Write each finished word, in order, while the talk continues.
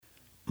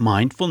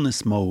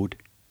mindfulness mode.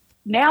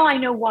 Now I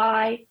know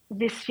why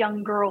this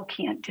young girl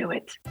can't do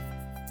it.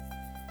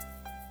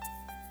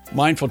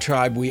 Mindful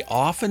Tribe, we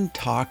often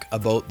talk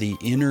about the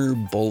inner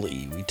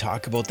bully. We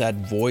talk about that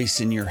voice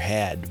in your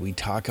head. We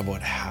talk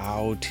about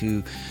how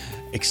to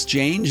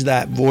exchange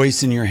that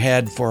voice in your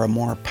head for a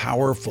more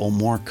powerful,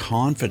 more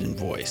confident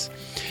voice.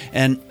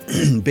 And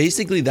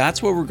basically,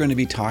 that's what we're going to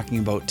be talking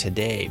about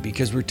today,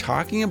 because we're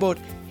talking about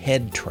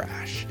head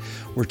trash.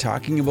 We're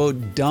talking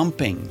about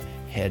dumping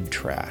head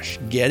trash,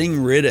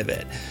 getting rid of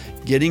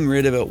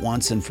it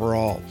once and for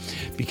all,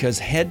 because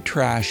head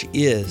trash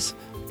is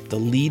the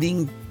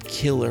leading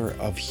killer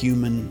of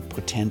human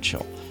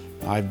potential.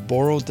 I've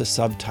borrowed the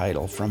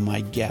subtitle from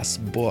my guest's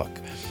book,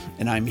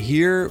 and I'm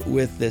here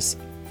with this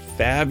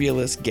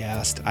fabulous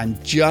guest. I'm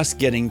just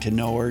getting to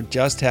know her,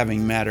 just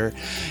having met her,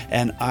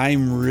 and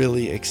I'm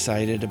really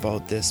excited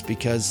about this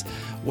because,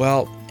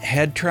 well,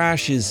 head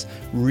trash is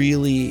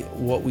really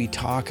what we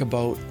talk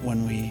about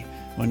when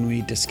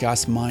we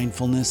discuss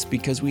mindfulness,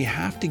 because we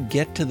have to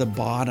get to the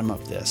bottom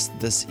of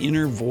this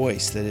inner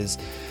voice that is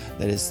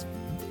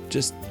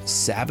just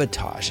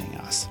sabotaging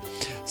us.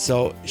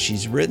 So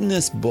she's written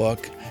this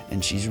book,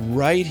 and she's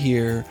right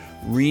here,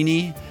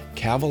 Rini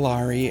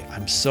Cavallari.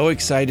 I'm so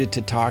excited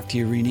to talk to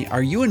you, Rini.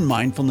 Are you in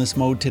mindfulness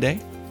mode today?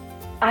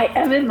 I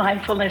am in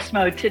mindfulness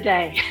mode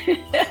today.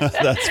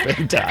 That's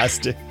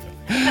fantastic.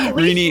 At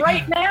least Rini,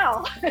 right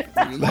now.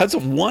 That's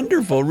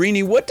wonderful.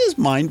 Rini, what does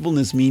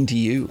mindfulness mean to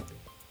you?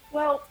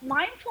 Well,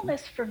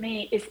 mindfulness for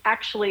me is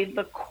actually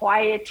the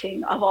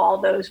quieting of all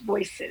those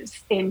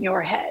voices in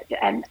your head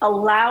and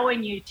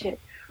allowing you to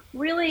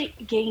really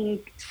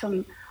gain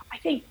some, I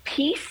think,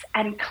 peace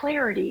and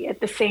clarity at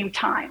the same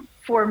time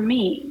for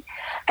me.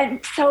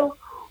 And so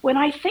when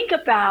I think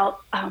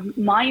about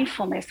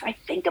mindfulness, I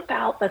think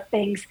about the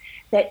things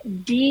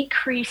that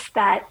decrease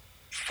that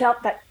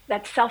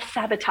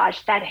self-sabotage,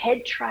 that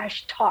head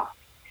trash talk.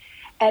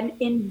 And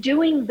in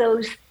doing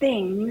those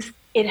things,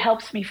 it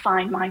helps me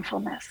find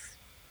mindfulness.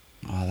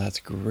 Oh, that's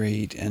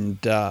great. And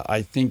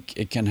I think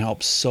it can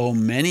help so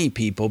many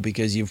people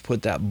because you've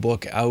put that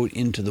book out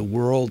into the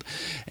world,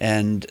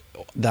 and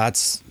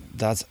that's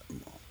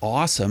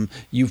awesome.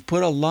 You've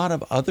put a lot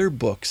of other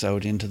books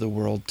out into the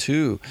world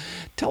too.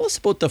 Tell us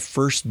about the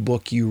first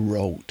book you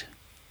wrote.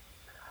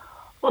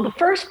 Well, the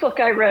first book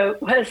I wrote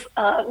was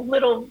a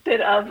little bit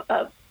of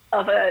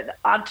an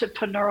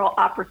entrepreneurial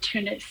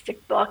opportunistic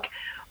book.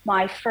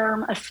 My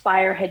firm,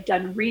 Aspire, had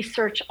done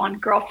research on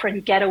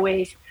girlfriend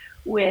getaways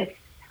with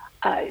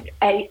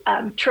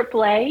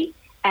AAA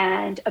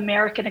and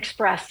American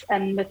Express,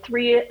 and the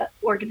three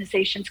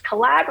organizations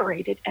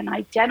collaborated and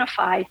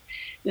identified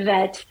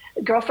that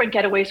girlfriend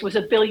getaways was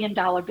 $1 billion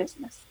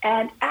business.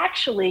 And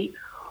actually,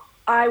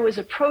 I was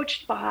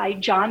approached by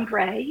John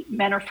Gray,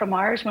 Men Are From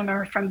Mars, Women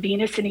Are From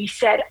Venus, and he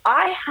said,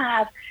 I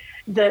have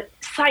the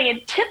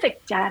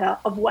scientific data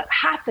of what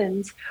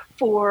happens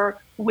for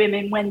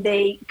women when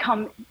they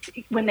come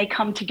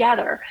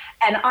together,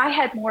 and I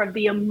had more of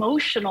the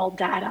emotional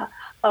data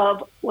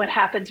of what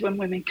happens when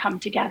women come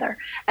together.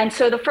 And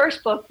so the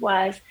first book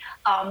was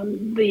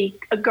the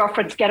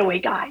Girlfriend's Getaway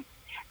Guide,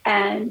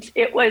 and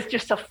it was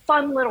just a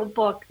fun little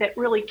book that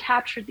really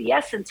captured the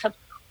essence of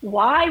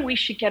why we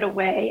should get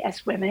away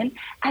as women,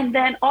 and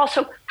then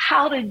also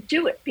how to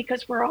do it,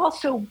 because we're all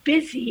so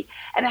busy,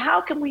 and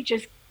how can we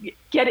just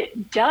get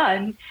it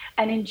done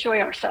and enjoy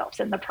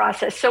ourselves in the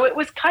process. So it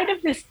was kind of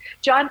this,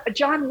 John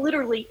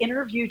literally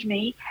interviewed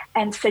me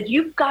and said,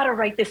 you've got to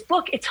write this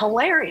book. It's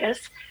hilarious.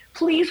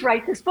 Please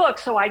write this book.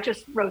 So I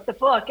just wrote the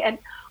book, and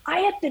I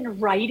had been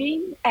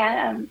writing,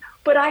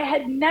 but I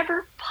had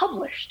never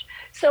published.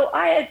 So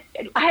I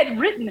had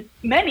written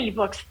many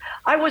books.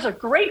 I was a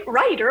great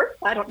writer.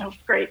 I don't know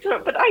if great,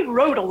 but I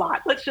wrote a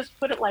lot. Let's just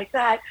put it like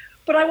that.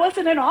 But I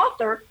wasn't an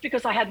author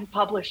because I hadn't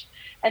published.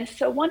 And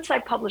so once I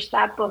published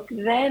that book,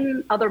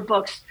 then other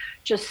books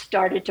just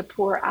started to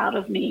pour out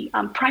of me,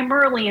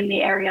 primarily in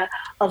the area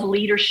of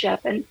leadership.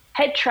 And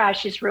Head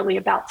Trash is really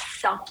about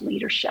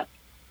self-leadership.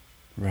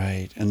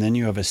 Right. And then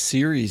you have a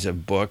series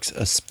of books,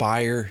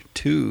 Aspire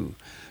 2.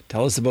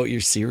 Tell us about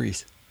your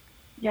series.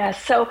 Yeah,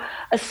 so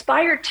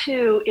Aspire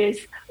 2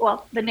 is,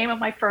 well, the name of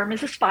my firm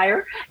is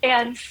Aspire.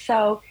 And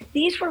so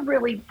these were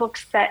really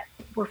books that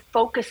were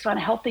focused on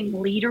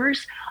helping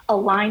leaders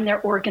align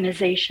their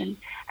organization.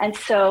 And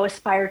so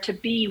Aspire to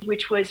Be,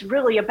 which was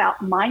really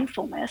about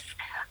mindfulness,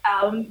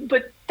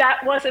 but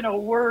that wasn't a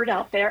word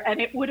out there,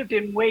 and it would have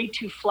been way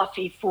too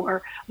fluffy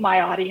for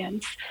my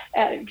audience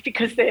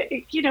because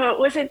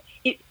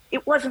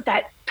it wasn't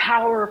that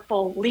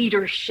powerful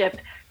leadership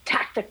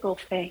tactical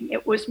thing.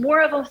 It was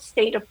more of a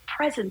state of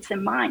presence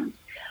in mind.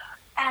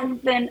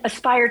 And then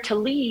Aspire to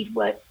Lead,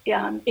 what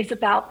is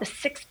about the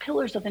 6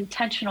 pillars of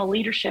intentional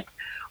leadership,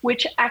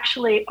 which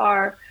actually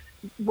are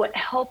what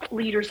help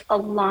leaders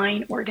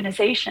align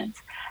organizations.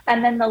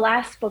 And then the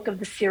last book of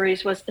the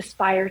series was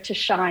Aspire to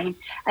Shine.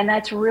 And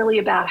that's really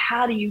about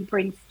how do you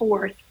bring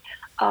forth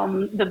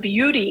the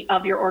beauty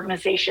of your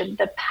organization,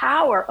 the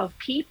power of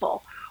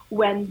people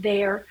when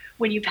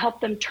you've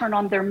helped them turn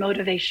on their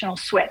motivational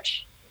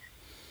switch.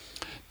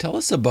 Tell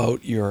us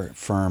about your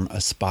firm,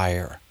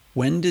 Aspire.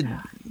 When did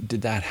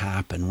that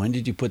happen? When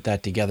did you put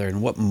that together,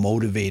 and what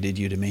motivated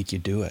you to make you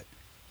do it?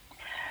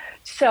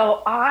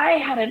 So I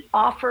had an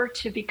offer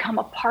to become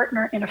a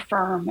partner in a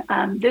firm.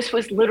 This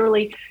was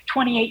literally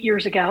 28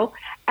 years ago.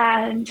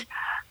 And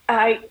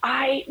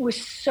I was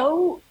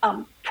so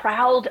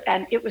proud,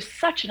 and it was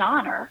such an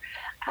honor.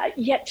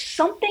 Yet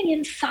something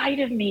inside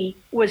of me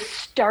was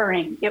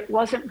stirring. It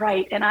wasn't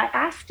right. And I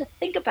asked to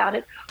think about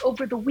it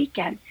over the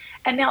weekend.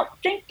 And now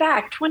think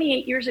back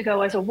 28 years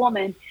ago as a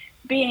woman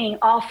being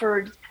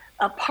offered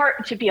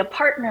to be a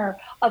partner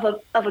of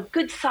a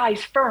good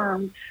sized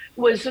firm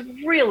was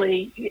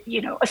really,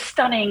 a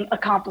stunning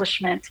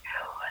accomplishment.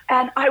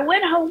 And I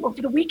went home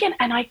over the weekend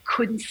and I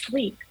couldn't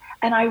sleep.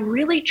 And I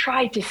really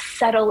tried to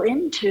settle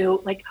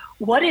into like,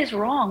 what is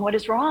wrong? What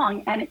is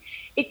wrong? And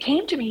it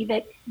came to me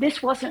that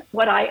this wasn't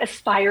what I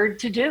aspired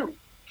to do.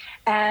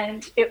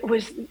 And it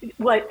was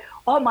what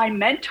all my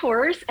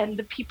mentors and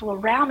the people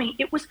around me,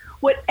 it was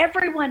what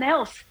everyone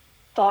else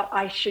thought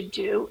I should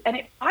do.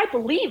 And I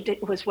believed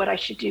it was what I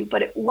should do,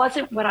 but it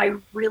wasn't what I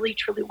really,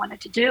 truly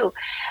wanted to do.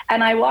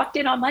 And I walked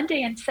in on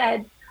Monday and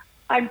said,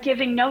 I'm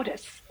giving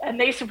notice. And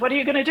they said, what are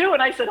you going to do?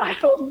 And I said, I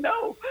don't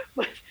know,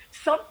 but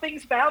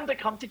something's bound to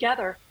come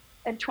together.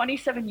 And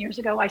 27 years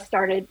ago, I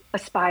started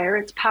Aspire.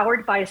 It's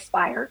powered by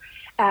Aspire.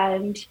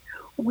 And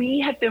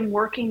we have been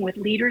working with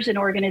leaders and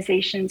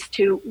organizations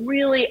to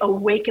really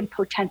awaken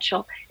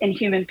potential in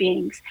human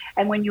beings.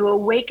 And when you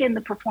awaken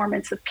the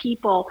performance of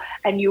people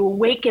and you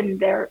awaken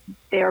their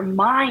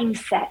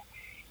mindset,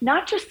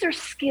 not just their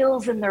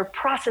skills and their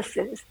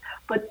processes,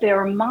 but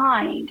their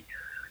mind,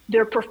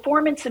 their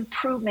performance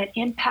improvement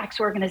impacts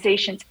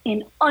organizations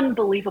in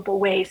unbelievable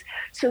ways.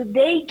 So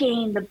they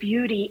gain the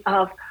beauty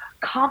of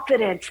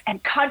confidence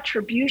and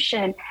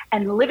contribution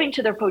and living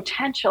to their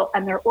potential,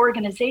 and their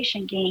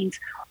organization gains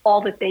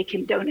all that they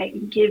can donate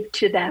and give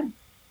to them.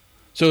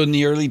 So in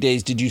the early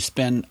days, did you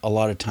spend a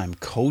lot of time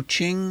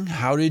coaching?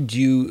 How did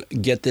you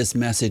get this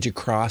message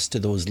across to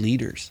those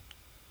leaders?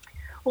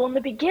 Well, in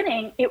the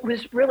beginning, it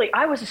was really,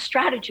 I was a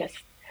strategist.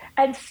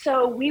 And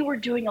so we were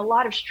doing a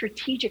lot of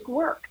strategic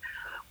work.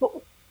 But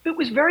it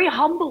was very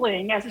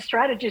humbling as a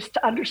strategist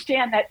to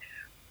understand that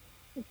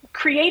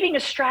creating a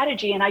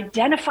strategy and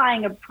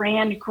identifying a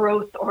brand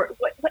growth or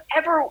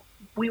whatever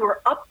we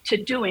were up to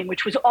doing,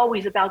 which was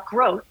always about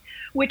growth,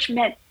 which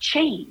meant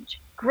change.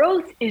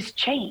 Growth is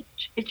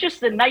change. It's just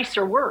the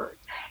nicer word.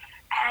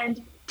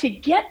 And to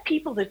get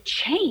people to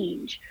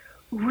change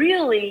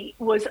really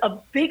was a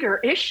bigger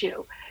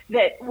issue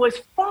that was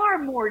far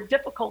more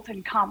difficult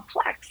and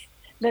complex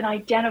than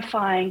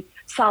identifying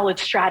solid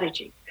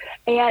strategy.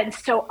 And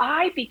so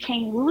I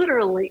became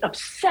literally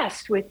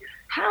obsessed with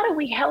how do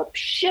we help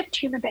shift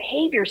human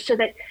behavior so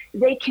that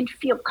they can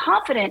feel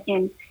confident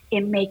in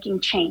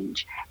making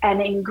change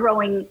and in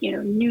growing,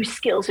 new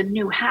skills and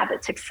new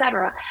habits, et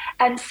cetera.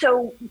 And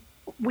so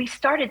we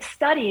started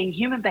studying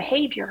human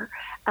behavior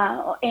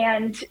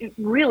and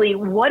really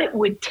what it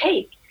would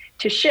take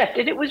to shift.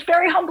 And it was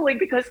very humbling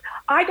because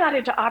I got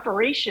into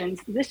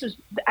operations. This was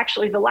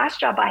actually the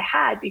last job I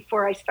had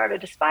before I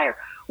started Aspire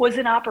was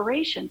in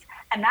operations.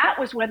 And that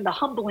was when the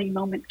humbling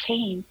moment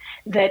came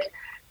that,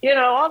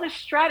 all this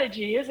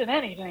strategy isn't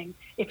anything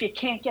if you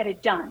can't get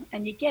it done.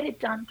 And you get it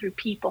done through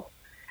people.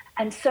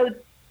 And so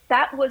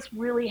that was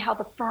really how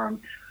the firm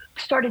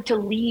started to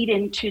lead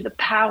into the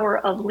power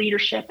of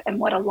leadership and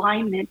what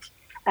alignment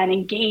and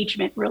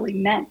engagement really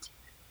meant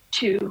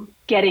to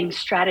getting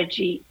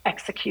strategy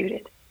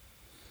executed.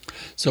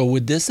 So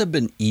would this have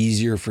been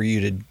easier for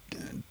you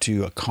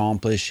to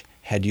accomplish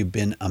had you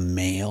been a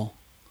male?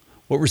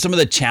 What were some of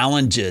the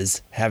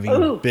challenges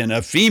having been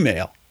a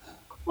female?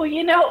 Well,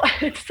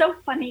 it's so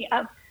funny.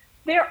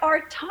 There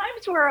are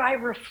times where I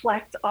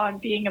reflect on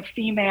being a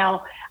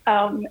female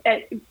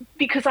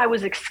because I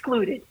was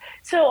excluded.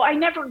 So I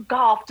never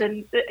golfed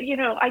and,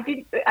 I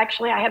didn't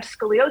actually, I have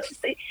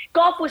scoliosis.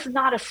 Golf was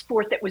not a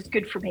sport that was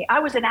good for me. I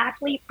was an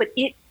athlete, but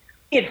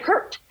it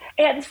hurt.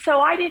 And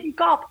so I didn't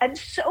golf. And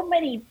so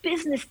many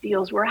business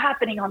deals were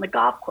happening on the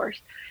golf course.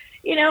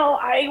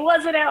 I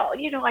wasn't out,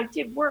 I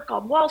did work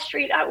on Wall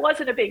Street. I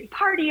wasn't a big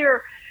partier.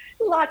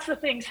 Lots of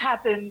things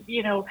happened,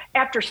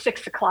 after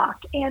 6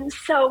 o'clock. And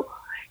so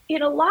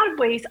in a lot of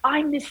ways,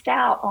 I missed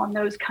out on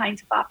those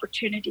kinds of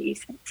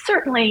opportunities. And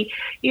certainly,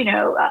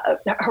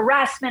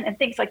 harassment and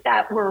things like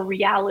that were a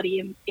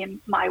reality in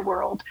my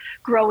world,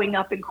 growing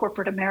up in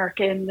corporate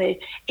America in the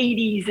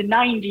 80s and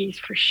 90s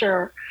for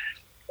sure.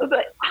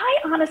 But I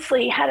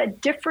honestly had a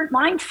different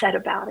mindset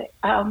about it.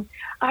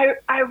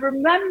 I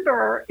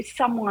remember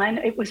someone,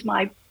 it was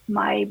my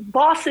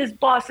boss's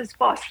boss's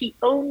boss. He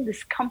owned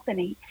this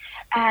company,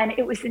 and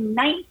it was in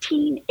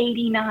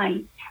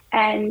 1989.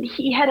 And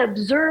he had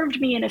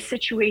observed me in a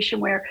situation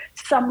where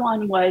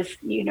someone was,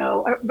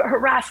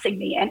 harassing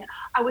me, and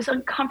I was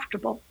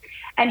uncomfortable.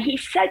 And he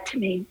said to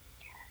me,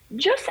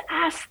 just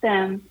ask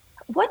them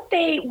what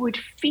they would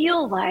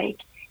feel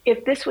like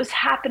if this was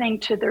happening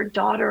to their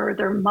daughter or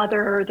their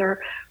mother or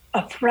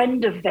a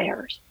friend of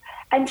theirs,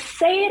 and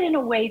say it in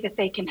a way that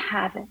they can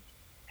have it.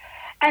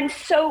 And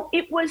so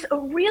it was a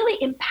really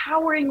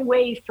empowering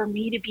way for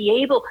me to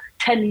be able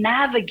to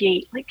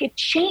navigate. Like, it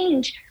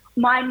changed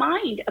my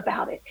mind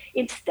about it.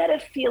 Instead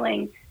of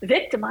feeling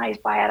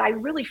victimized by it, I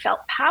really felt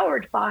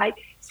powered by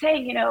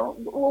saying, well,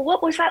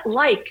 what was that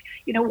like?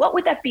 What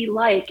would that be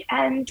like?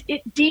 And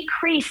it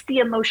decreased the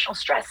emotional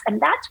stress.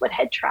 And that's what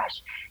head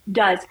trash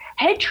does.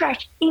 Head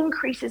trash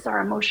increases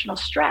our emotional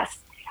stress.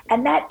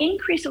 And that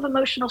increase of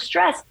emotional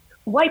stress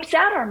wipes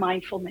out our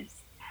mindfulness.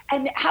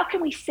 And how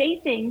can we say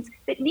things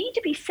that need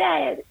to be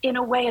said in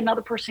a way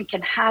another person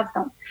can have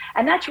them?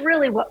 And that's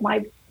really what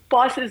my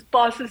boss's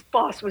boss's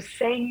boss was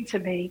saying to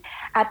me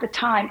at the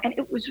time. And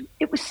it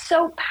was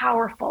so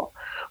powerful.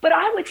 But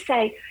I would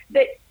say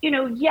that,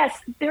 yes,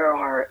 there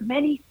are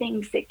many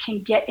things that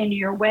can get in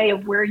your way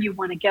of where you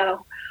want to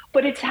go,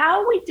 but it's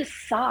how we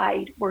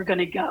decide we're going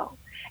to go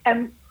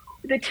and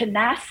the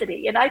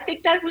tenacity. And I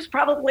think that was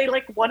probably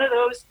like one of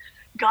those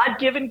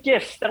God-given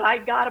gifts that I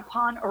got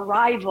upon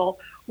arrival.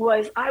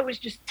 Was I was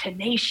just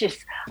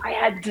tenacious. I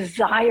had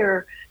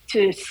desire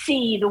to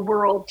see the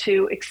world,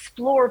 to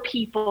explore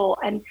people,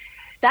 and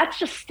that's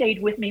just stayed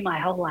with me my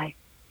whole life.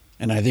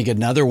 And I think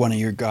another one of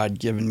your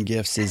God-given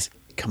gifts is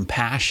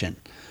compassion.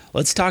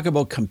 Let's talk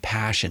about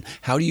compassion.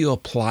 How do you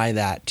apply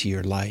that to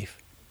your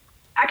life?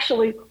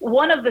 Actually,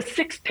 one of the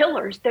 6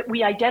 pillars that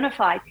we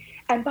identified,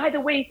 and by the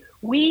way,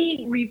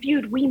 we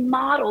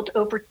modeled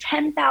over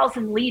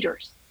 10,000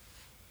 leaders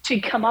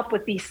to come up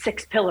with these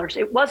 6 pillars.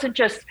 It wasn't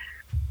just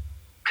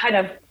kind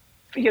of,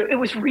 it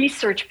was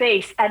research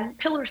based. And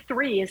pillar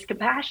 3 is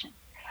compassion.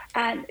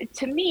 And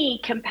to me,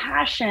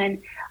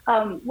 compassion,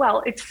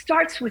 it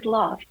starts with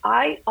love.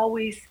 I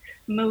always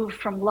move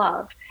from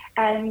love.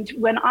 And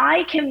when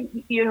I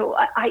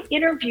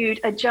interviewed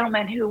a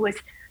gentleman who was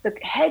the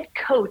head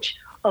coach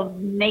of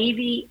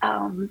Navy,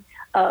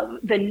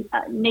 the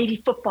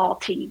Navy football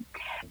team.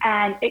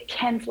 And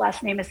Ken's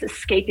last name is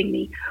escaping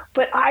me.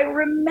 But I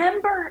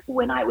remember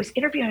when I was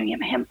interviewing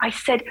him, I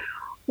said,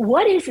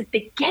 what is it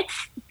that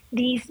gets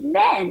these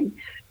men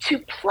to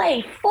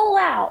play full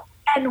out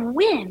and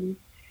win,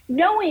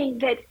 knowing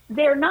that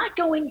they're not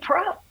going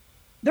pro?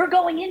 They're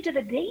going into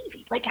the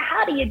Navy. Like,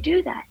 how do you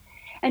do that?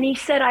 And he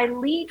said, I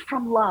lead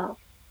from love.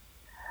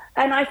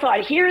 And I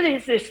thought, here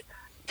is this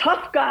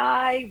tough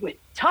guy with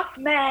tough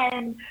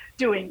men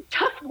doing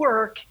tough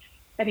work,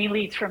 and he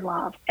leads from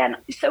love. And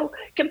so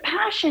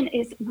compassion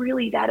is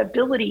really that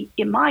ability,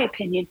 in my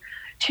opinion,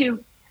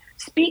 to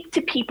speak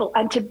to people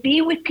and to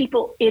be with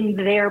people in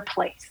their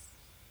place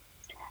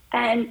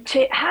and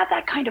to have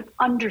that kind of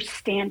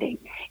understanding.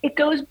 It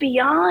goes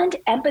beyond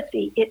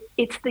empathy.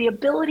 It's the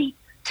ability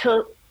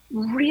to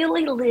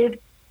really live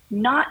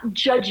not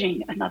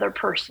judging another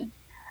person.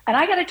 And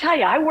I got to tell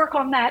you, I work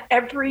on that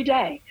every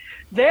day.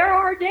 There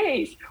are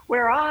days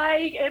where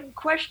I am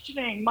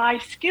questioning my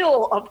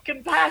skill of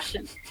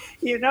compassion,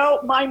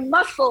 my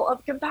muscle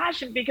of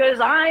compassion, because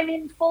I'm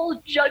in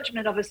full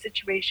judgment of a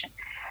situation.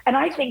 And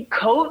I think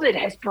COVID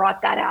has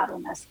brought that out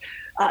in us.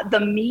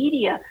 The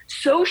media,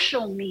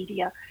 social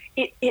media,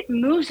 it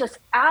moves us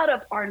out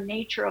of our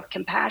nature of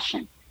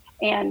compassion.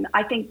 And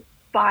I think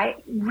by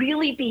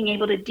really being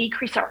able to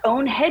decrease our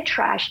own head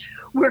trash,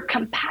 we're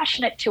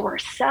compassionate to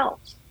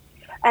ourselves.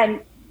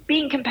 And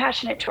being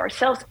compassionate to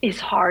ourselves is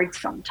hard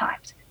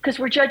sometimes because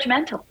we're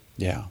judgmental.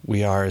 Yeah,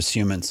 we are as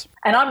humans.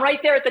 And I'm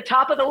right there at the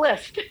top of the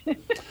list.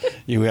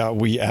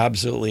 We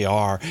absolutely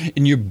are.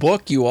 In your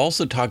book, you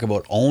also talk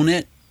about own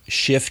it,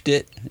 shift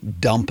it,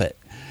 dump it.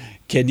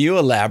 Can you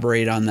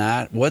elaborate on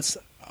that? What's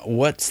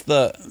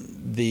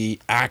the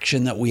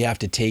action that we have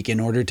to take in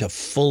order to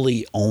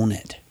fully own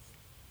it?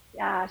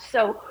 Yeah,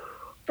 so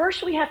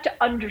first we have to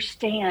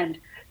understand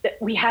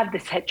that we have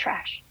this head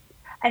trash.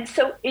 And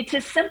so it's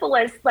as simple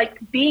as like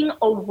being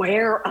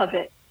aware of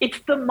it. It's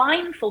the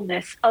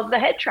mindfulness of the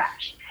head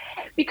trash.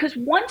 Because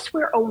once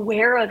we're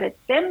aware of it,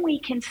 then we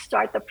can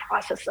start the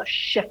process of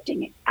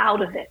shifting it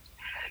out of it.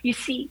 You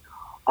see,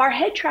 our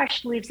head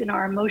trash lives in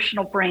our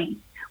emotional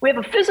brain. We have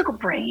a physical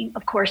brain,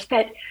 of course,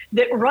 that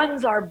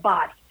runs our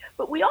body.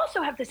 But we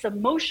also have this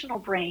emotional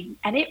brain,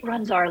 and it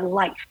runs our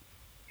life.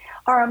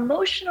 Our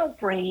emotional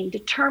brain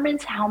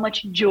determines how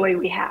much joy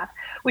we have,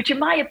 which in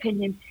my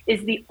opinion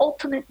is the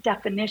ultimate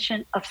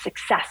definition of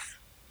success.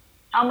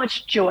 How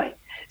much joy.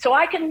 So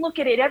I can look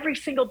at it every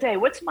single day.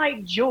 What's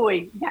my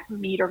joy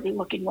meter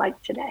looking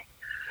like today?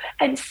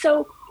 And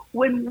so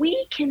when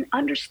we can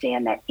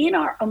understand that in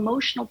our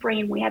emotional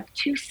brain, we have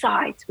 2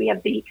 sides. We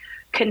have the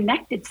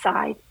connected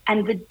side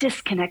and the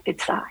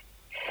disconnected side.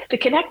 The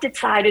connected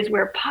side is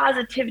where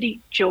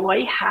positivity,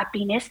 joy,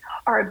 happiness,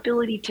 our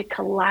ability to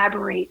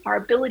collaborate, our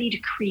ability to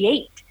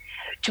create,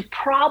 to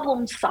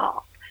problem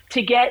solve,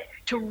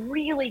 to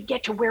really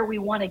get to where we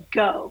want to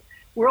go.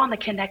 We're on the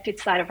connected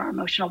side of our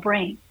emotional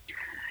brain.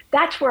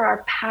 That's where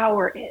our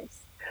power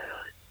is.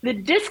 The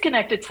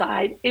disconnected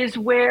side is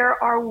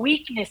where our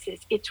weakness is.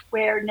 It's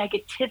where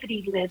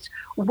negativity lives,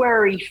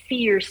 worry,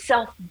 fear,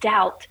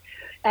 self-doubt.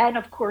 And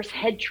of course,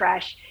 head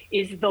trash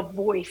is the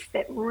voice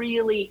that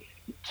really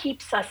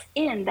keeps us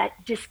in that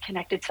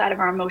disconnected side of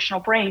our emotional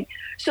brain.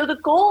 So the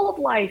goal of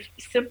life,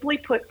 simply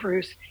put,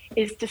 Bruce,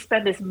 is to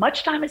spend as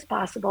much time as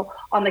possible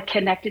on the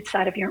connected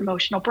side of your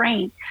emotional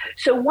brain.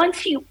 So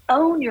once you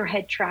own your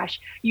head trash,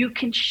 you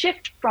can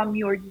shift from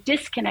your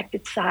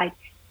disconnected side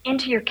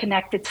into your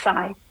connected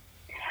side.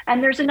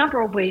 And there's a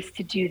number of ways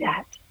to do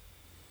that.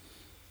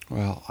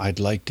 Well, I'd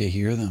like to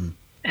hear them.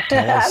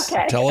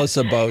 Tell us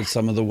about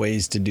some of the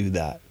ways to do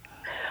that.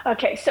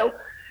 Okay, so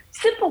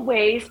simple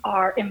ways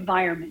are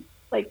environment.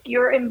 Like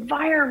your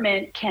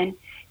environment can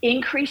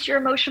increase your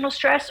emotional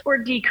stress or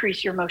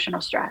decrease your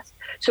emotional stress.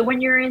 So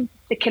when you're in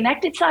the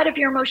connected side of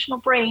your emotional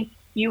brain,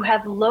 you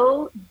have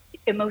low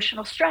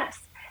emotional stress.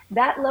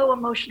 That low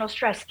emotional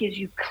stress gives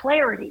you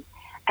clarity,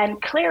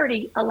 and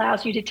clarity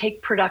allows you to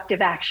take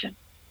productive action.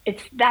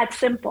 It's that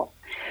simple.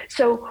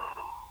 So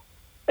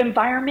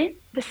environment,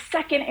 the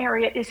second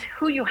area is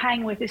who you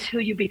hang with is who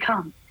you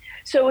become.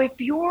 So if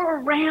you're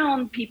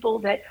around people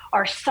that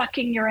are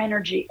sucking your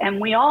energy, and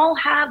we all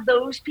have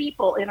those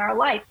people in our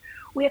life,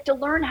 we have to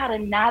learn how to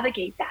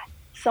navigate that.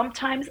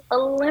 Sometimes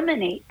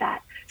eliminate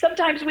that.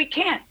 Sometimes we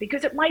can't,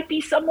 because it might be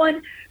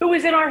someone who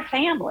is in our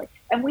family,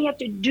 and we have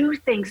to do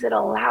things that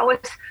allow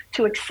us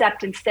to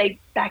accept and stay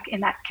back in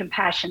that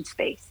compassion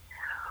space.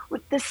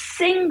 With the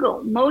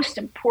single most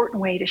important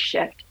way to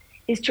shift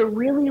is to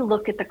really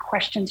look at the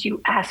questions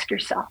you ask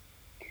yourself.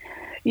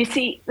 You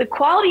see, the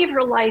quality of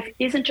your life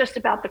isn't just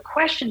about the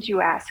questions you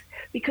ask,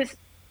 because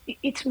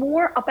it's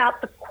more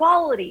about the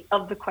quality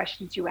of the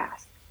questions you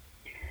ask.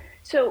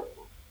 So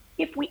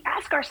if we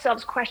ask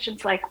ourselves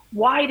questions like,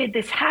 why did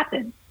this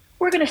happen?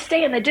 We're going to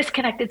stay in the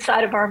disconnected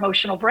side of our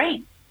emotional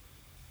brain.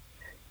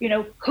 You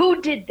know,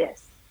 who did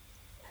this?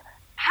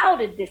 How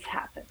did this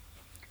happen?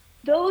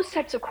 Those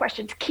types of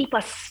questions keep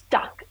us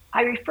stuck.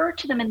 I refer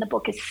to them in the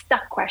book as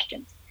stuck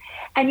questions.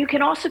 And you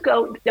can also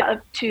go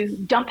to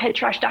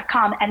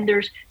dumpheadtrash.com, and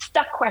there's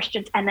stuck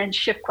questions and then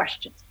shift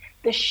questions.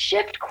 The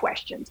shift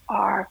questions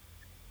are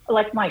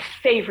like my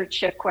favorite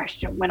shift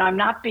question when I'm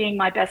not being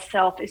my best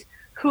self is,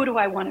 who do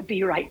I want to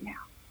be right now?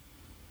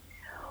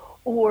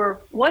 Or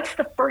what's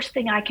the first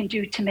thing I can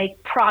do to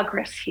make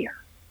progress here?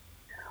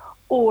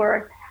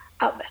 Or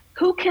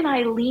who can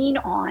I lean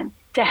on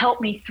to help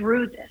me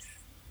through this?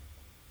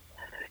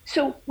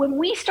 So when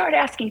we start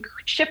asking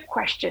shift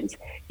questions,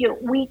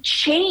 we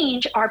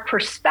change our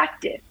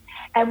perspective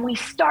and we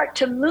start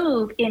to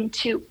move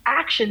into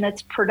action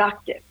that's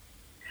productive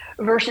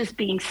versus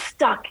being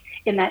stuck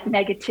in that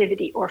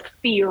negativity or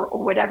fear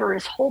or whatever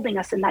is holding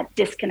us in that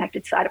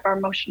disconnected side of our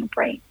emotional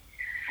brain.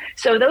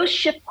 So those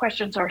shift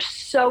questions are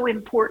so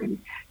important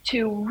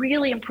to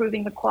really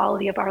improving the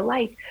quality of our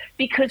life,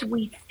 because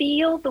we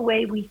feel the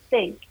way we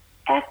think.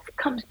 F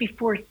comes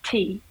before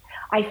T.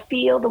 I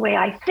feel the way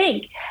I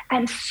think.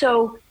 And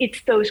so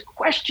it's those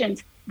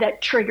questions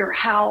that trigger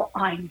how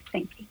I'm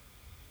thinking.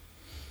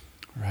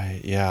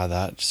 Right. Yeah,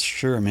 that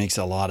sure makes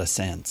a lot of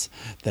sense.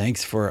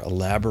 Thanks for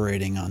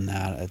elaborating on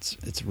that.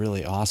 It's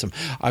really awesome.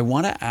 I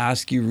want to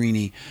ask you,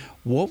 Renee,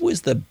 what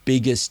was the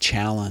biggest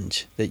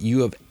challenge that you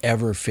have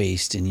ever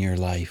faced in your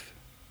life?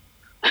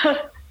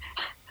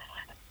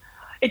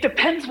 It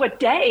depends what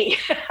day.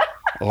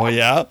 Oh,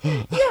 yeah?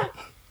 Yeah.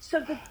 So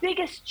the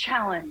biggest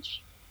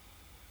challenge.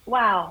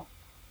 Wow.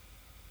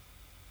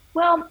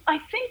 Well, I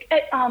think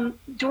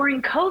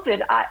during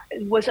COVID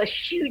was a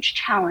huge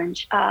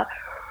challenge.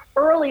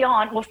 Early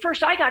on, well,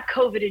 first I got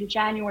COVID in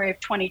January of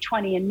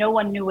 2020, and no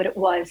one knew what it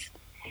was.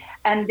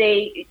 And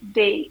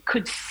they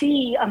could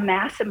see a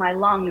mass in my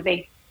lung.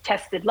 They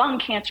tested lung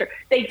cancer.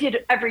 They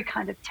did every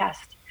kind of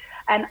test.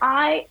 And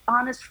I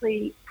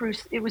honestly,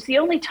 Bruce, it was the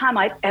only time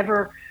I'd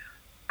ever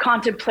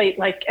contemplate,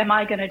 like, am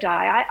I going to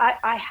die?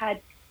 I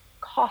had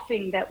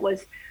coughing that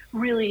was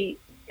really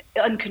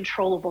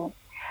uncontrollable.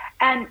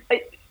 And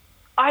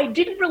I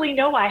didn't really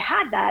know I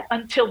had that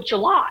until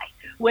July,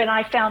 when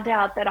I found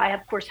out that I,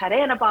 of course, had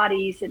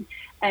antibodies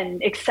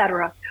and et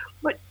cetera.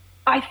 But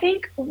I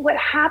think what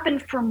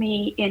happened for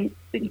me in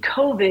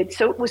COVID,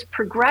 so it was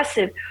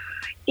progressive,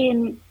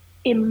 in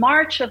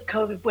March of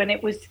COVID, when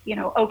it was,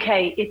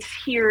 okay, it's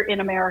here in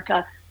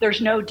America,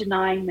 there's no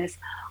denying this.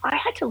 I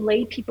had to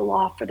lay people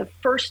off for the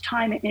first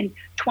time in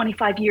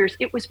 25 years.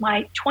 It was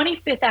my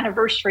 25th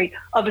anniversary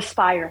of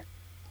Aspire.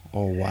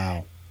 Oh,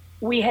 wow.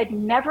 We had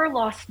never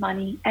lost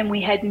money, and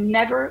we had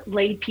never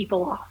laid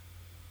people off.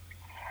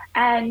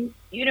 And,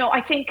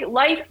 I think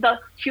life,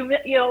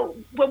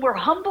 when we're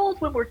humbled,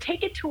 when we're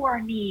taken to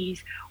our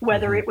knees,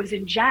 whether it was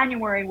in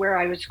January where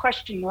I was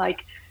questioning,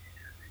 like,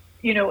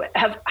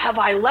 have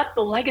I left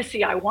the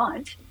legacy I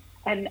want?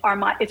 And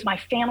is my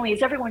family,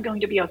 is everyone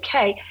going to be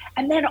okay?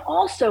 And then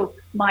also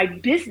my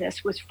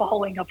business was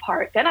falling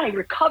apart. Then I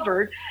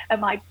recovered and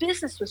my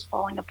business was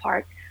falling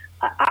apart.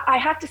 I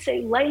have to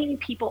say, laying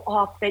people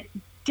off that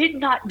did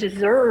not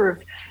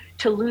deserve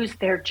to lose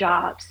their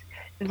jobs,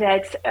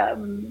 that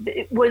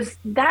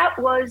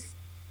was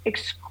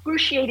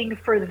excruciating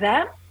for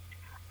them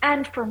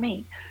and for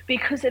me,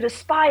 because at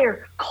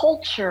Aspire,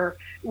 culture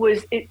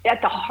was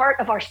at the heart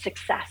of our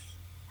success.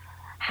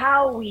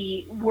 How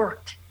we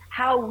worked,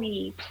 how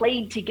we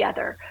played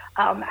together,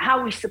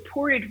 how we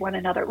supported one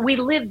another. We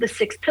lived the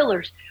 6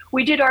 pillars.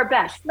 We did our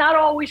best, not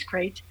always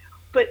great,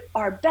 but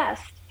our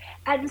best.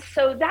 And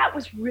so that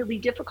was really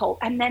difficult.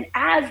 And then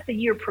as the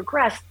year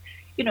progressed,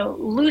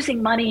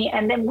 losing money,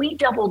 and then we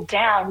doubled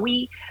down.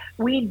 We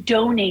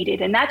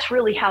donated, and that's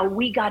really how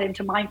we got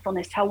into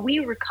mindfulness, how we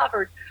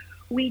recovered.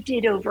 We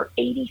did over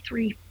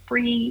 83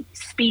 free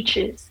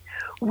speeches.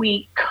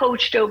 We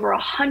coached over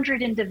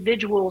 100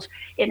 individuals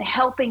in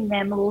helping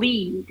them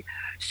lead.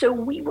 So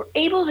we were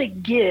able to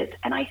give.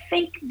 And I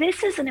think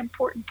this is an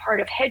important part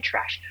of Head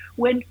Trash.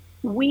 And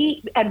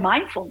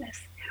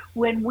mindfulness,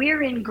 when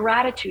we're in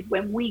gratitude,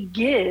 when we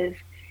give,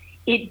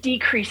 it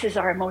decreases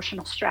our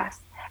emotional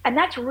stress. And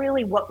that's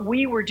really what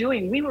we were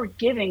doing. We were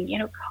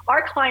giving,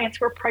 our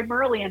clients were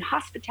primarily in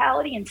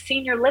hospitality and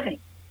senior living.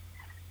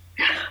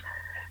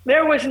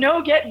 There was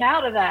no getting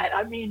out of that.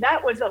 I mean,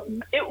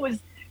 it was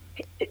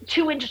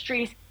 2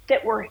 industries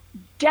that were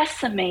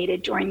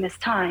decimated during this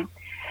time.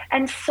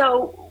 And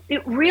so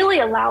it really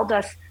allowed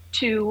us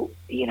to,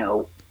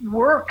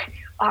 work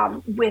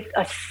with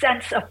a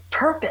sense of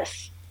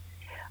purpose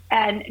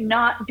and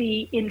not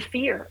be in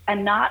fear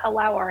and not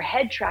allow our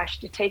head trash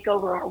to take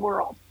over our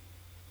world.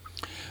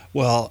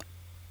 Well,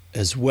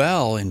 as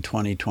well, in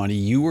 2020,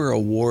 you were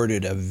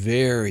awarded a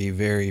very,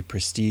 very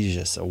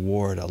prestigious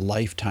award, a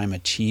Lifetime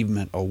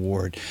Achievement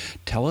Award.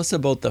 Tell us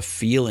about the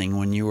feeling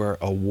when you were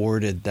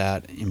awarded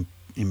that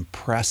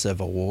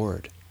impressive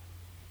award.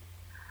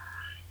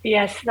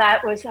 Yes,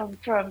 that was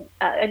from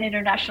an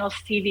International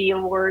Stevie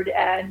Award,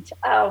 and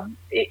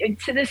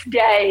to this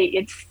day,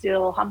 it's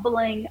still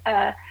humbling.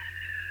 Honestly,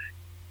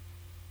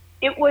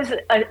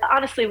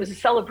 it was a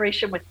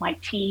celebration with my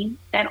team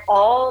and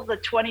all the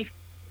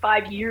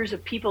 25 years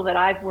of people that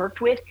I've worked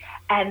with,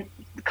 and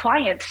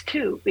clients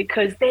too,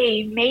 because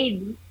they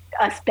made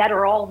us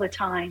better all the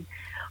time.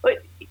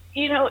 But,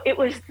 it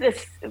was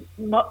this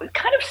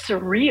kind of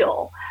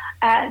surreal,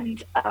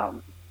 and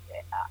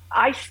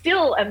I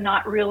still am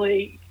not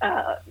really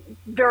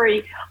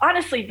very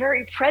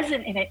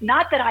present in it.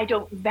 Not that I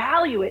don't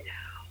value it,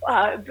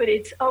 but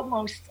it's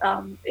almost,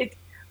 it's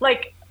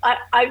like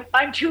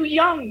I'm too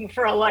young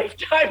for a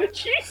Lifetime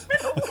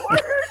Achievement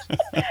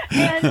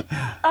Award.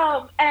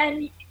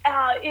 and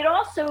it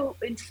also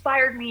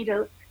inspired me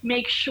to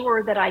make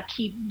sure that I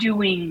keep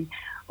doing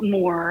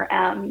more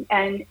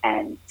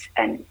and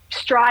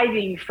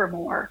striving for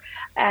more.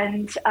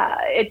 And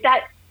at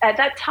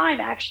that time,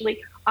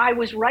 actually, I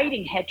was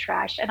writing Head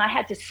Trash, and I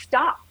had to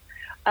stop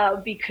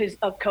because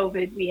of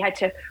COVID. We had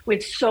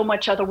so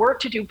much other work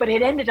to do, but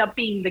it ended up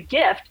being the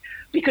gift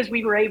because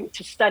we were able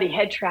to study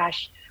Head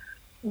Trash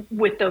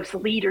with those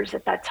leaders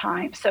at that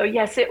time. So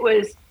yes, it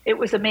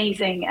was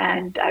amazing,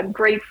 and I'm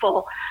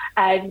grateful,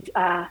 and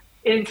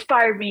it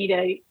inspired me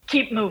to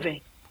keep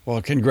moving. Well,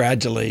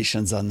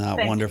 congratulations on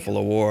that wonderful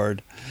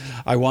award.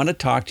 I want to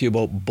talk to you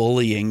about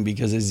bullying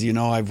because, as you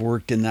know, I've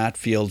worked in that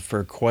field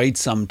for quite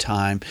some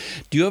time.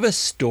 Do you have a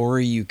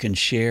story you can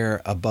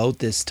share about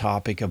this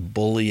topic of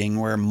bullying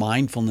where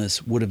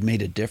mindfulness would have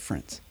made a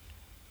difference?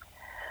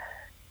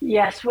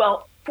 Yes,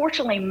 well,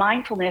 fortunately,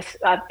 mindfulness,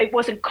 it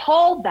wasn't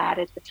called that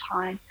at the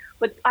time,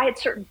 but I had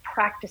certain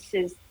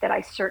practices that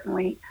I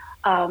certainly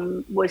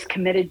was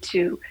committed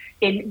to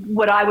in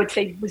what I would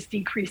say was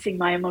decreasing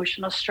my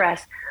emotional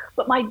stress.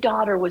 But my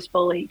daughter was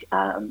bullied.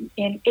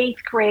 In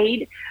 8th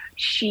grade,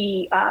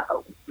 she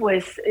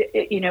was,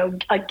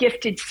 a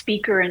gifted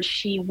speaker, and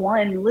she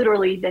won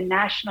literally the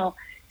national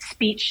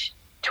speech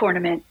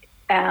tournament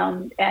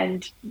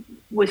and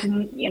was,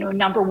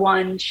 number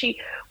 1. She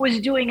was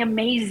doing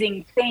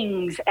amazing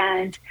things.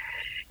 And,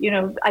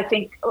 I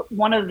think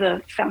one of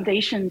the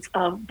foundations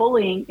of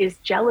bullying is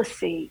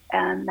jealousy,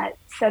 and that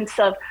sense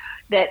of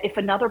that if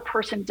another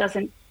person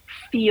doesn't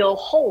feel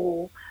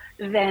whole,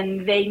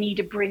 then they need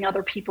to bring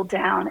other people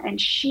down. And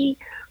she,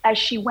 as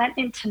she went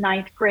into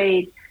 9th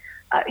grade,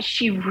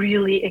 she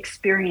really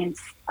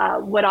experienced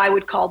what I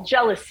would call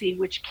jealousy,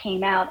 which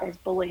came out as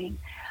bullying.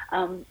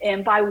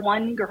 And by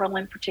one girl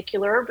in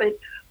particular, but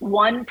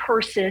one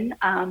person,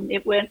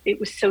 it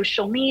was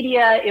social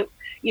media.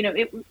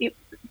 It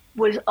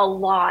was a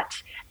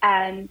lot.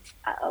 And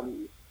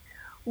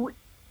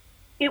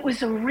it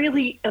was a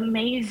really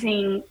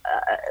amazingly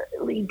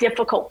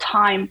difficult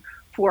time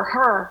for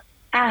her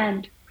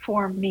and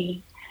for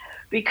me,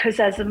 because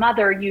as a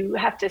mother, you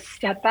have to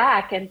step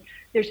back, and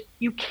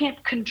you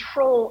can't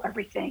control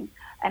everything.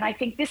 And I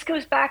think this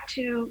goes back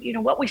to,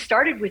 what we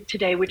started with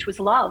today, which was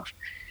love.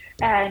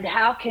 And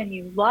how can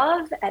you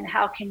love, and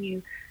how can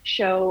you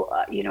show,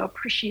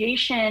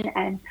 appreciation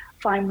and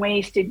find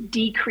ways to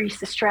decrease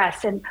the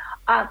stress? And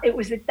it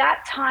was at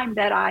that time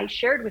that I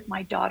shared with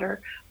my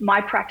daughter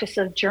my practice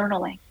of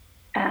journaling.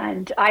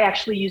 And I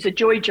actually use a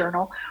joy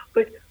journal,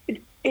 but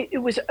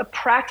it was a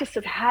practice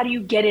of how do you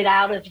get it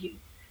out of you?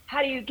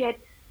 How do you get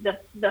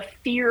the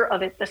fear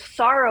of it, the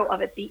sorrow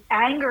of it, the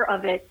anger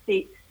of it,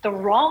 the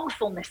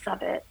wrongfulness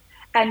of it,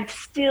 and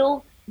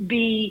still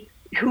be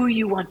who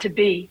you want to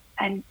be?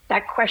 And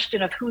that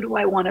question of who do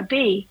I want to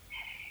be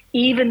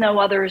even though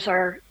others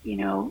are,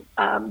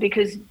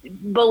 because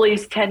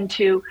bullies tend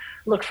to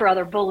look for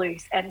other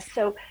bullies. And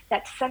so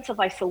that sense of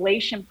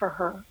isolation for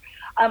her.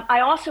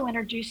 I also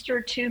introduced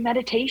her to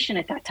meditation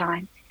at that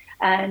time.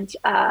 And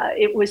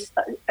it was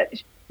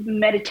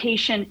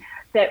meditation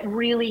that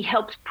really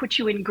helped put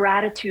you in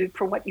gratitude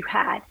for what you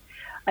had.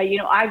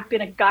 I've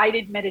been a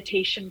guided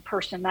meditation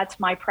person. That's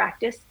my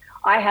practice.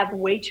 I have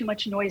way too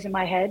much noise in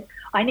my head.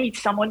 I need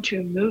someone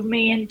to move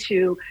me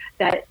into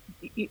that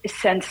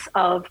sense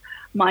of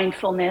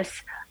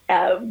mindfulness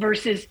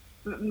versus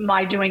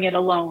my doing it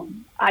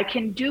alone. I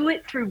can do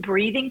it through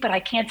breathing, but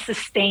I can't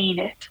sustain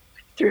it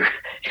through,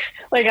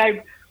 like,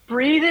 I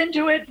breathe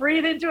into it,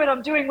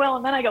 I'm doing well.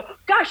 And then I go,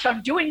 gosh,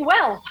 I'm doing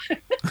well.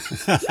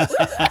 So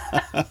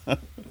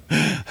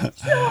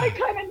I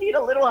kind of need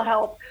a little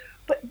help.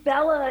 But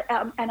Bella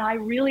and I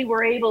really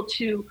were able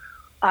to,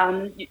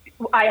 I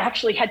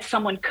actually had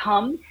someone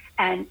come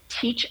and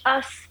teach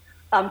us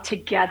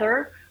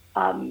together.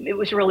 It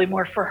was really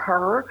more for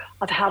her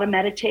of how to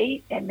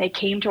meditate, and they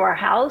came to our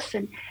house.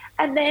 And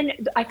then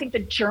I think the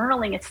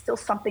journaling, it's still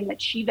something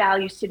that she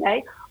values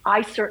today.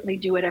 I certainly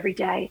do it every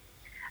day.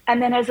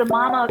 And then as a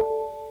mama,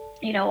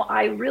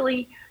 I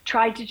really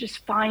tried to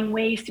just find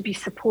ways to be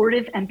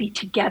supportive and be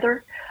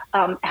together,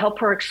 help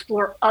her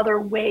explore other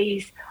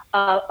ways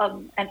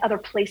and other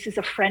places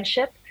of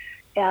friendship.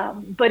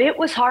 But it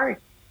was hard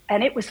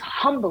and it was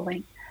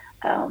humbling.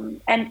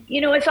 And,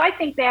 as I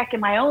think back in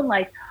my own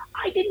life,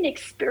 I didn't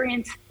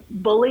experience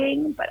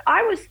bullying, but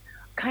I was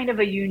kind of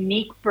a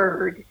unique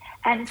bird.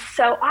 And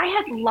so I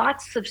had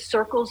lots of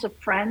circles of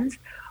friends,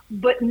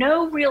 but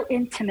no real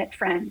intimate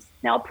friends.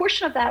 Now, a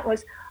portion of that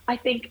was, I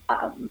think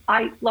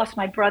I lost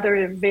my brother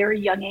at a very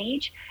young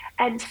age.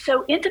 And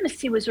so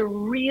intimacy was a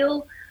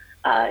real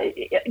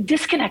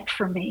disconnect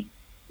for me.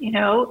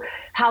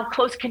 How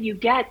close can you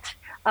get?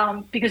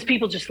 Because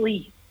people just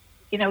leave.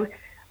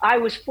 I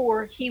was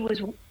 4, he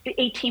was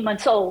 18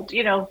 months old.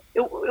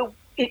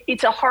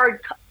 It's a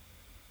hard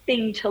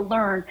thing to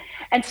learn.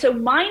 And so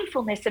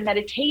mindfulness and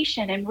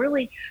meditation and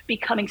really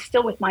becoming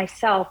still with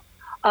myself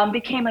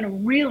became a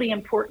really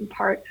important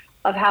part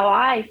of how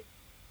I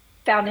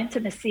found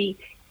intimacy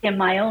in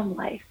my own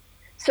life.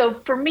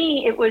 So for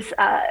me, it was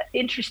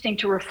interesting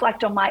to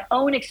reflect on my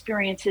own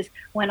experiences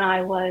when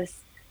I was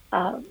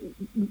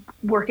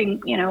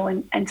working,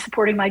 and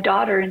supporting my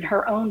daughter in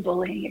her own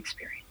bullying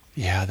experience.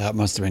 Yeah, that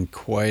must have been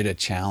quite a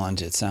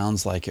challenge. It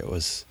sounds like it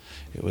was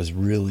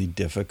really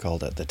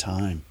difficult at the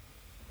time.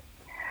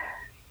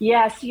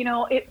 Yes,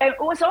 it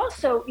was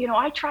also,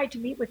 I tried to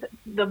meet with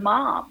the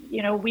mom.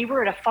 We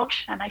were at a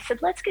function and I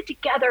said, let's get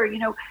together.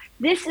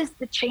 This is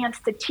the chance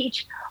to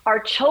teach our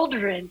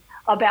children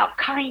about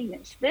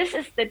kindness. This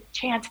is the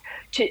chance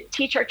to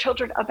teach our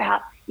children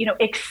about,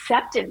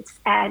 acceptance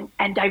and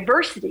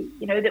diversity,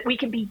 that we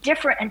can be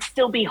different and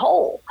still be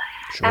whole.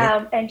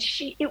 Sure. And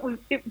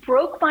it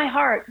broke my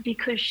heart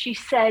because she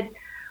said,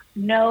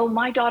 no,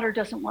 my daughter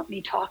doesn't want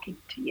me talking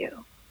to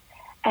you.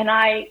 And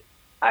I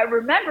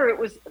remember it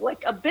was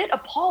like a bit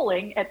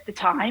appalling at the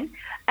time.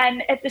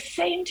 And at the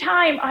same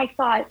time, I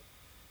thought,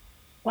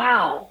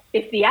 wow,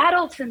 if the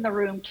adults in the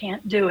room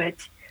can't do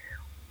it,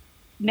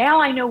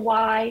 now I know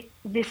why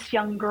this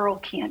young girl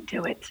can't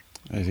do it.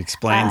 It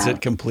explains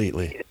it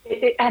completely.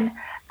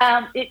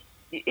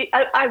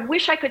 I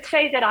wish I could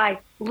say that I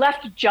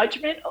left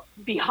judgment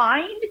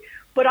behind,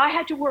 but I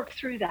had to work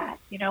through that.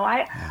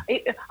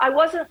 I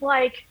wasn't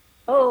like,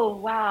 oh,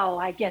 wow,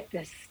 I get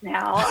this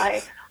now.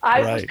 I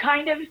right. was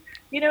kind of,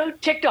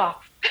 ticked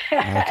off.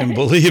 I can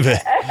believe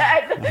it.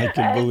 I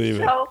can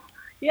believe it. So,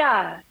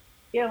 yeah,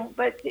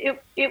 but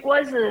it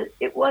was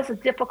a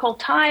difficult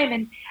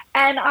time.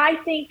 And I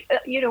think,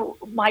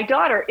 my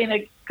daughter, in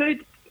a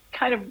good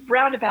kind of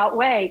roundabout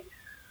way,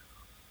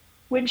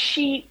 when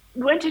she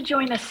went to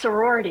join a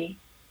sorority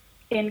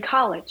in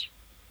college,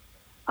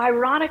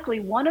 ironically,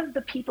 one of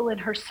the people in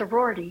her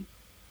sorority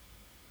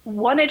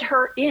wanted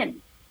her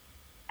in.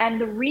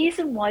 And the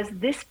reason was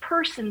this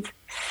person's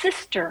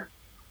sister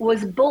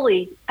was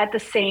bullied at the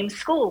same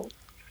school.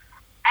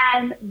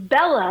 And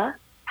Bella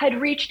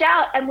had reached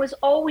out and was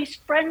always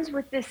friends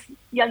with this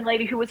young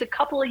lady who was a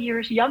couple of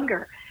years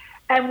younger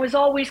and was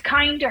always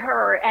kind to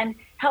her and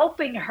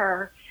helping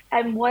her.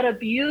 And what a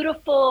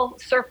beautiful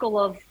circle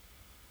of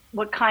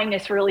what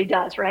kindness really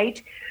does,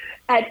 right?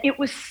 And it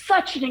was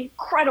such an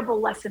incredible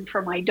lesson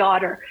for my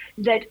daughter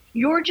that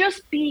you're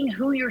just being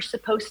who you're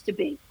supposed to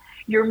be.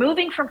 You're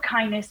moving from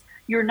kindness.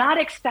 You're not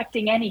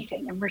expecting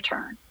anything in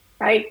return,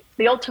 right?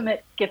 The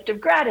ultimate gift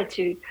of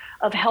gratitude,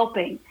 of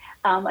helping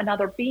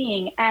another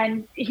being.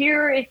 And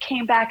here it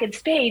came back in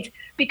spades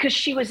because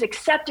she was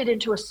accepted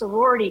into a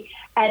sorority,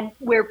 and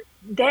where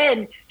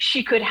then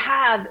she could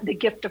have the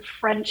gift of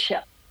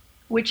friendship,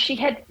 which she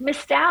had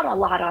missed out a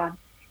lot on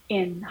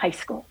in high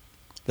school.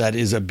 That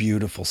is a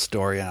beautiful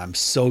story, and I'm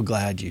so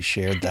glad you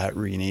shared that,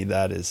 Renee.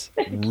 That is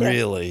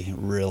really,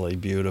 really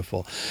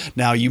beautiful.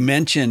 Now, you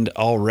mentioned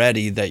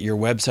already that your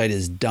website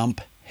is Dump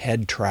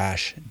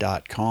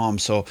dumpheadtrash.com.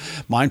 So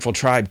Mindful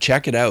Tribe,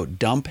 check it out,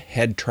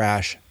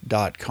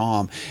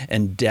 dumpheadtrash.com,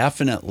 and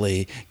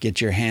definitely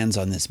get your hands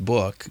on this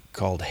book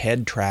called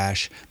Head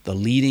Trash, The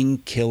Leading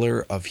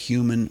Killer of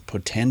Human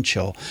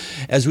Potential.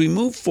 As we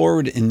move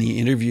forward in the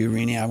interview,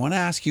 Rini, I want to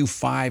ask you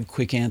 5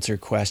 quick answer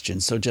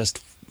questions. So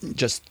just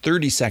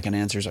 30-second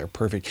answers are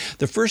perfect.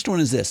 The first one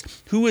is this: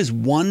 who is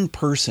one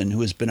person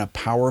who has been a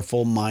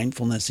powerful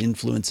mindfulness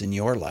influence in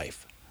your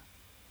life?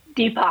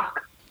 Deepak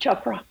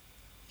Chopra.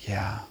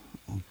 Yeah.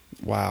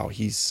 Wow.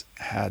 He's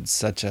had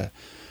such an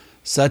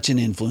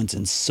influence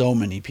in so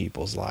many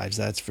people's lives,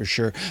 that's for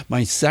sure.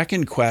 My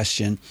second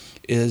question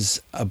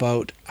is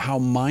about how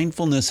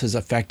mindfulness has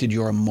affected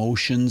your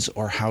emotions,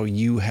 or how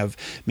you have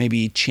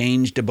maybe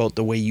changed about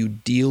the way you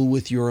deal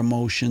with your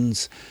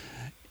emotions.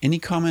 Any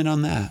comment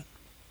on that?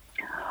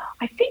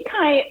 I think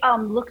I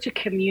look to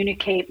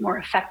communicate more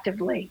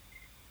effectively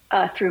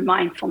through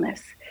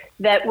mindfulness.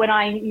 That when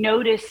I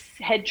notice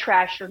head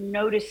trash or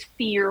notice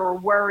fear or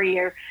worry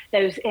or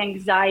those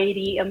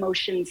anxiety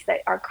emotions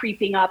that are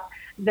creeping up,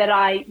 that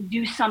I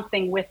do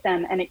something with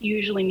them. And it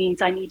usually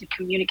means I need to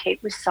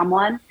communicate with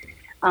someone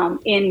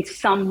in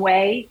some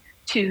way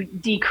to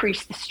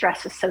decrease the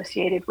stress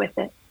associated with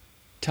it.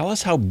 Tell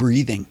us how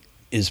breathing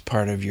is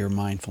part of your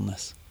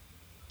mindfulness.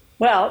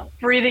 Well,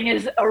 breathing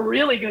is a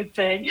really good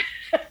thing.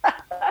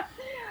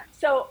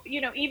 So,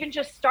 even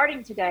just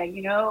starting today,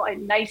 a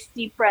nice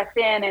deep breath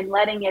in and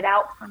letting it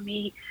out for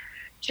me,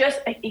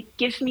 it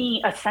gives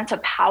me a sense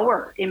of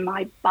power in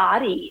my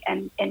body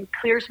and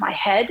clears my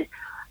head.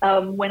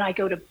 When I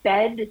go to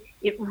bed,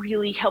 it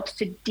really helps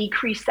to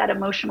decrease that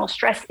emotional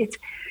stress. It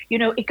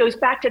goes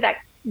back to that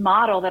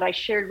model that I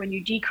shared. When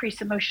you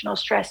decrease emotional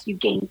stress, you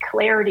gain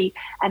clarity,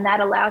 and that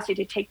allows you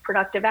to take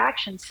productive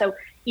action. So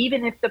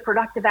even if the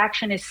productive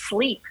action is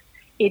sleep,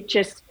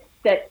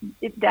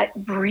 that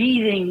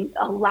breathing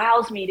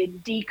allows me to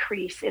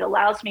decrease. It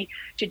allows me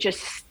to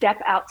just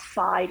step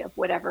outside of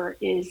whatever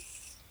is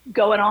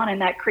going on in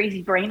that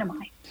crazy brain of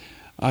mine.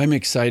 I'm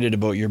excited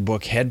about your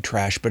book, Head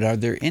Trash, but are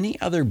there any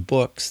other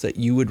books that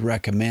you would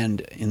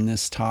recommend in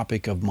this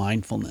topic of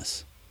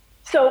mindfulness?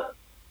 So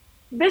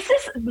this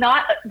is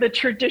not the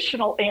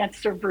traditional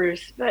answer,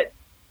 Bruce, but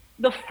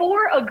The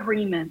 4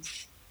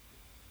 Agreements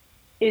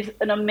is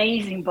an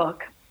amazing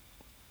book.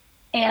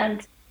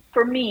 And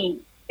for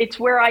me, it's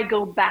where I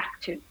go back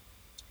to.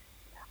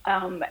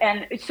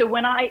 And so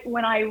when I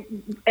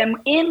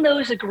am in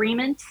those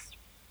agreements,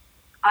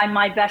 I'm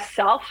my best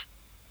self.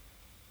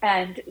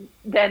 And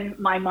then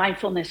my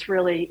mindfulness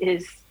really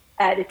is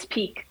at its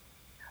peak.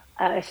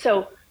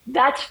 So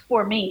that's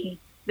for me.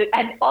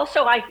 And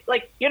also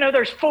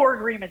there's 4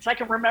 agreements. I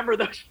can remember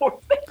those 4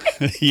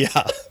 things.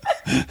 Yeah.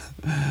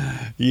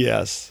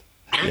 Yes.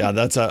 Yeah,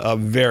 that's a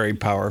very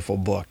powerful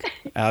book.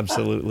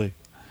 Absolutely.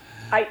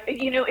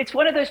 It's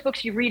one of those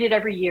books you read it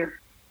every year.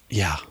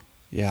 Yeah.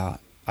 Yeah.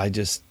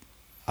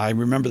 I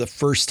remember the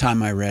first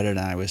time I read it and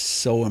I was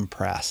so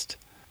impressed.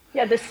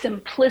 Yeah, the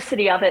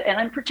simplicity of it.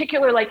 And in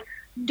particular,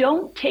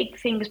 don't take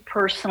things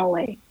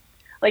personally.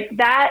 Like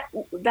that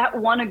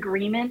one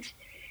agreement,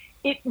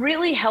 it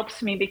really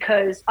helps me,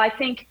 because I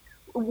think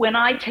when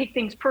I take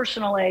things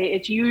personally,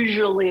 it's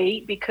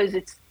usually because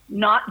it's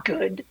not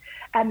good.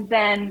 And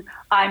then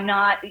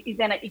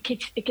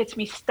it gets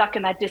me stuck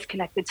in that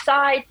disconnected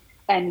side,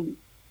 and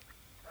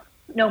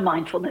no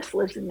mindfulness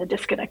lives in the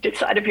disconnected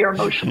side of your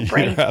emotional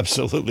brain. You're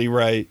absolutely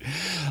right.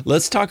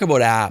 Let's talk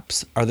about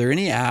apps. Are there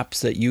any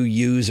apps that you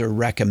use or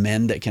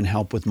recommend that can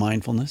help with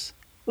mindfulness?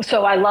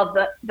 So I love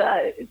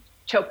the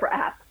Chopra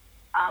app.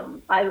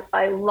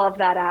 I love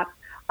that app.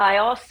 I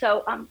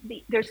also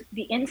there's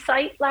the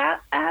Insight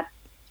app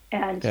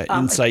and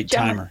Insight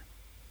Timer.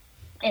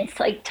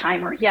 Insight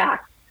Timer, yeah.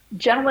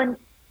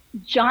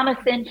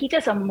 Jonathan, he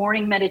does a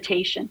morning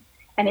meditation,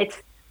 and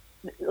it's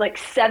like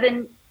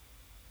 7.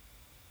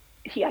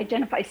 He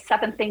identifies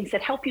 7 things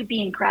that help you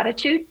be in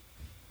gratitude.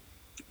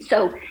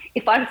 So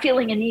if I'm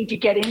feeling a need to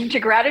get into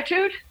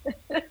gratitude,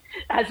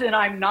 as in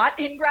I'm not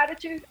in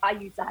gratitude, I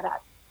use that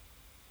app.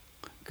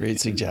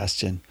 Great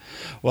suggestion.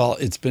 Well,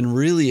 it's been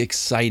really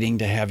exciting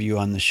to have you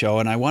on the show.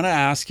 And I want to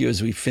ask you,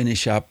 as we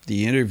finish up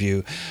the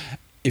interview,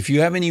 if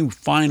you have any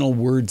final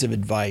words of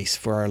advice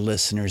for our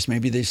listeners.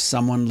 Maybe there's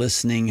someone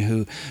listening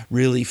who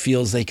really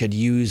feels they could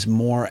use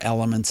more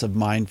elements of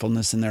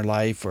mindfulness in their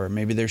life, or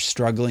maybe they're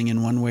struggling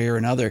in one way or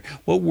another.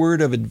 What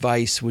word of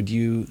advice would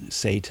you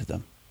say to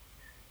them?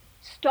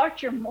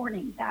 Start your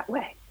morning that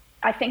way.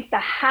 I think the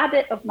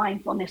habit of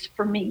mindfulness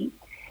for me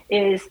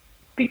is,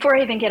 before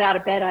I even get out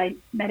of bed, I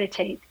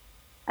meditate,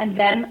 and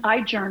then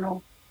I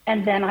journal,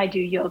 and then I do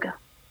yoga.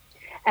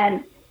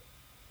 And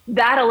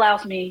that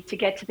allows me to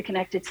get to the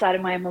connected side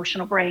of my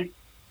emotional brain.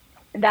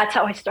 And that's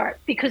how I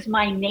start, because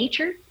my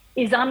nature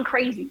is I'm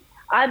crazy.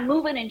 I'm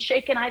moving and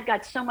shaking. I've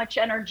got so much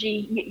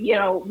energy.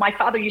 My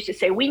father used to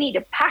say, we need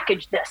to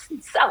package this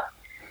and sell it.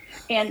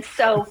 And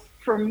so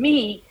for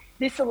me,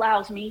 this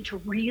allows me to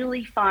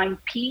really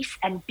find peace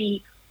and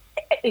be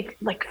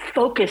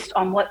focused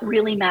on what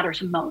really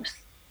matters most.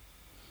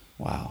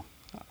 Wow.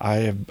 I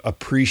have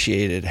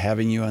appreciated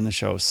having you on the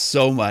show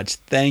so much.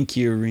 Thank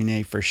you,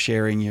 Renee, for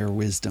sharing your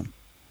wisdom.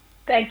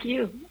 Thank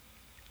you.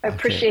 I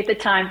appreciate the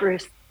time,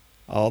 Bruce.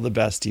 All the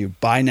best to you.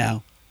 Bye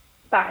now.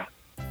 Bye.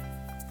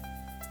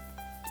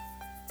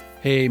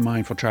 Hey,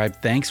 Mindful Tribe,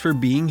 thanks for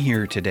being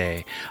here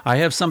today. I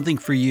have something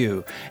for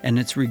you, and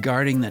it's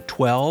regarding the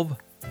 12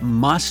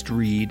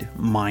 must-read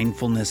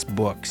mindfulness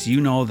books. You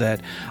know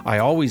that I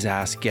always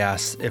ask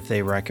guests if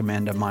they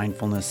recommend a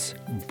mindfulness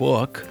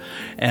book,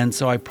 and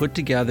so I put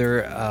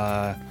together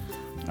a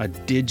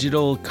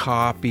digital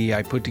copy.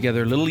 I put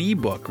together a little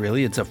ebook,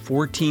 really. It's a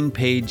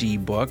 14-page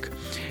ebook,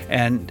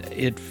 and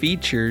it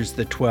features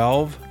the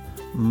 12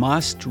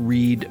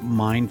 must-read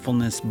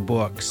mindfulness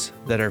books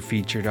that are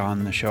featured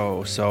on the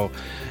show. So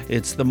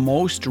it's the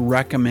most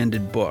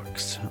recommended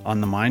books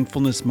on the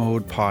Mindfulness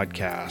Mode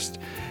podcast.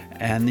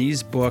 And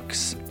these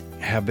books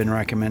have been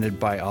recommended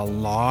by a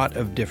lot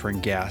of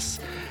different guests.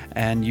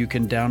 And you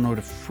can download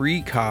a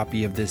free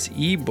copy of this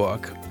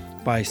ebook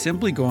by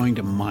simply going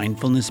to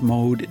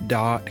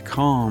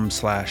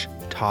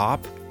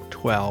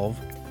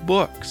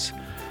mindfulnessmode.com/top12books.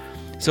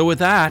 So with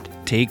that,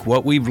 take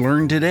what we've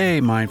learned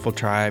today, Mindful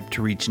Tribe,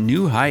 to reach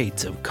new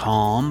heights of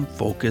calm,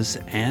 focus,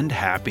 and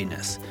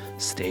happiness.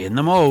 Stay in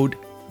the mode.